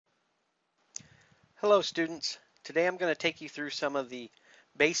Hello students. Today I'm going to take you through some of the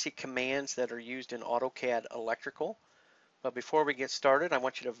basic commands that are used in AutoCAD Electrical. But before we get started, I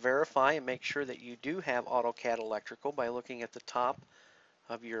want you to verify and make sure that you do have AutoCAD Electrical by looking at the top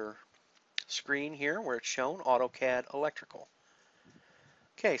of your screen here where it's shown AutoCAD Electrical.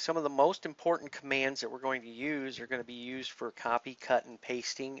 Okay, some of the most important commands that we're going to use are going to be used for copy, cut, and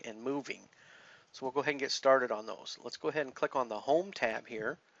pasting and moving. So we'll go ahead and get started on those. Let's go ahead and click on the Home tab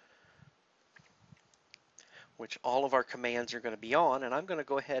here, which all of our commands are going to be on, and I'm going to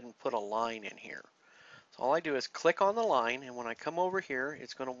go ahead and put a line in here. So all I do is click on the line, and when I come over here,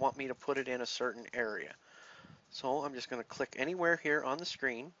 it's going to want me to put it in a certain area. So I'm just going to click anywhere here on the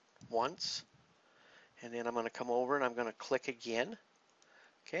screen once, and then I'm going to come over and I'm going to click again.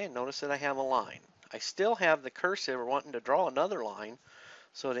 Okay, and notice that I have a line. I still have the cursor wanting to draw another line,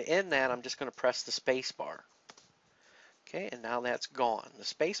 so to end that, I'm just going to press the space bar. Okay, and now that's gone. The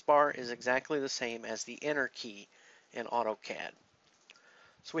space bar is exactly the same as the enter key in AutoCAD.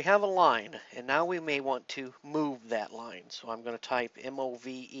 So we have a line, and now we may want to move that line. So I'm going to type MOVE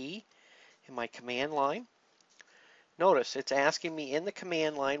in my command line. Notice it's asking me in the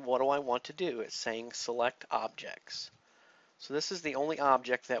command line, what do I want to do? It's saying select objects. So this is the only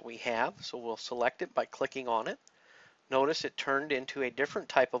object that we have, so we'll select it by clicking on it. Notice it turned into a different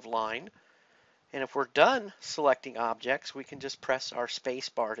type of line. And if we're done selecting objects, we can just press our space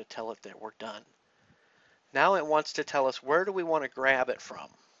bar to tell it that we're done. Now it wants to tell us where do we want to grab it from.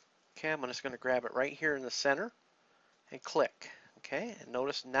 Okay, I'm just going to grab it right here in the center and click. Okay, and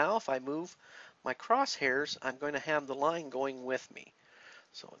notice now if I move my crosshairs, I'm going to have the line going with me.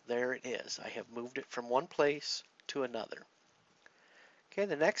 So there it is. I have moved it from one place to another. Okay,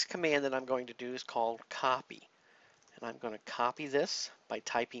 the next command that I'm going to do is called copy. And I'm going to copy this by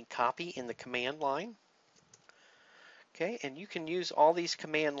typing copy in the command line. Okay, and you can use all these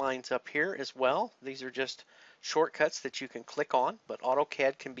command lines up here as well. These are just shortcuts that you can click on, but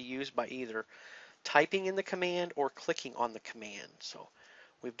AutoCAD can be used by either typing in the command or clicking on the command. So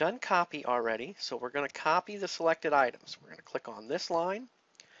we've done copy already, so we're going to copy the selected items. We're going to click on this line,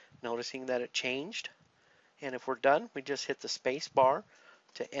 noticing that it changed. And if we're done, we just hit the space bar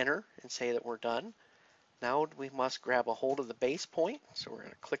to enter and say that we're done. Now we must grab a hold of the base point, so we're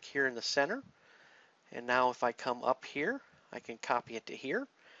going to click here in the center. And now if I come up here, I can copy it to here.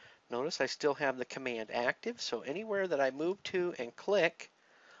 Notice I still have the command active, so anywhere that I move to and click,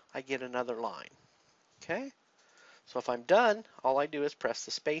 I get another line. Okay? So if I'm done, all I do is press the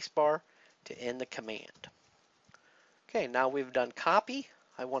space bar to end the command. Okay, now we've done copy.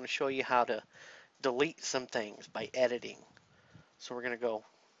 I want to show you how to delete some things by editing. So we're going to go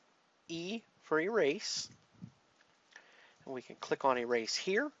E for erase, and we can click on erase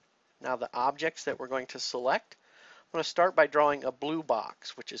here. Now the objects that we're going to select, I'm going to start by drawing a blue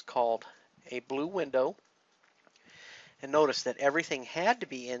box, which is called a blue window. And notice that everything had to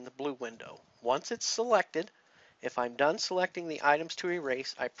be in the blue window. Once it's selected, if I'm done selecting the items to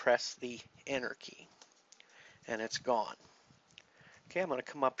erase, I press the enter key, and it's gone. Okay, I'm going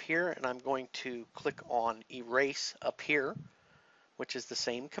to come up here and I'm going to click on erase up here, which is the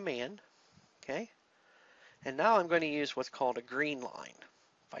same command. Okay, and now I'm going to use what's called a green line.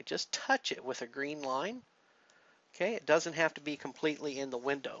 If I just touch it with a green line, okay, it doesn't have to be completely in the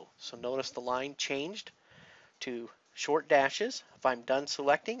window. So notice the line changed to short dashes. If I'm done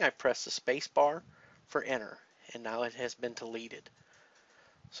selecting, I press the space bar for enter, and now it has been deleted.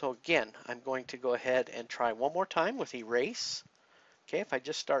 So again, I'm going to go ahead and try one more time with erase. Okay, if I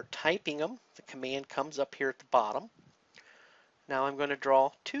just start typing them, the command comes up here at the bottom. Now I'm going to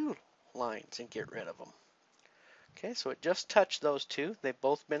draw two lines and get rid of them. Okay, so it just touched those two. They've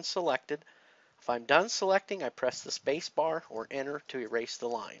both been selected. If I'm done selecting, I press the space bar or enter to erase the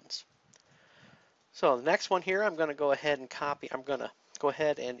lines. So the next one here, I'm going to go ahead and copy. I'm going to go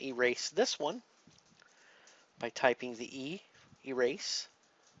ahead and erase this one by typing the E, erase,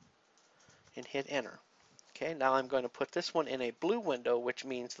 and hit enter. Okay, now I'm going to put this one in a blue window, which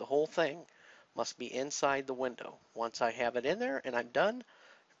means the whole thing must be inside the window. Once I have it in there and I'm done,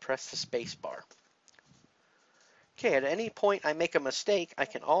 press the space bar. Okay, at any point I make a mistake, I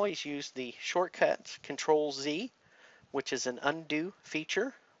can always use the shortcut Control Z, which is an undo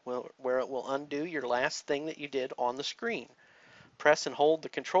feature, where it will undo your last thing that you did on the screen. Press and hold the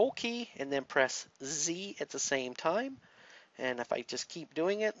Control key and then press Z at the same time. And if I just keep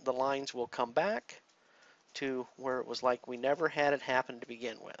doing it, the lines will come back to where it was like we never had it happen to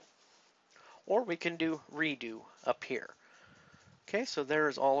begin with. Or we can do redo up here. Okay, so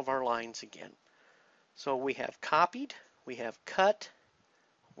there's all of our lines again. So we have copied, we have cut,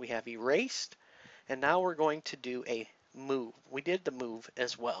 we have erased, and now we're going to do a move. We did the move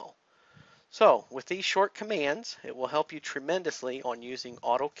as well. So with these short commands, it will help you tremendously on using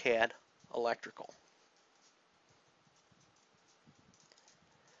AutoCAD Electrical.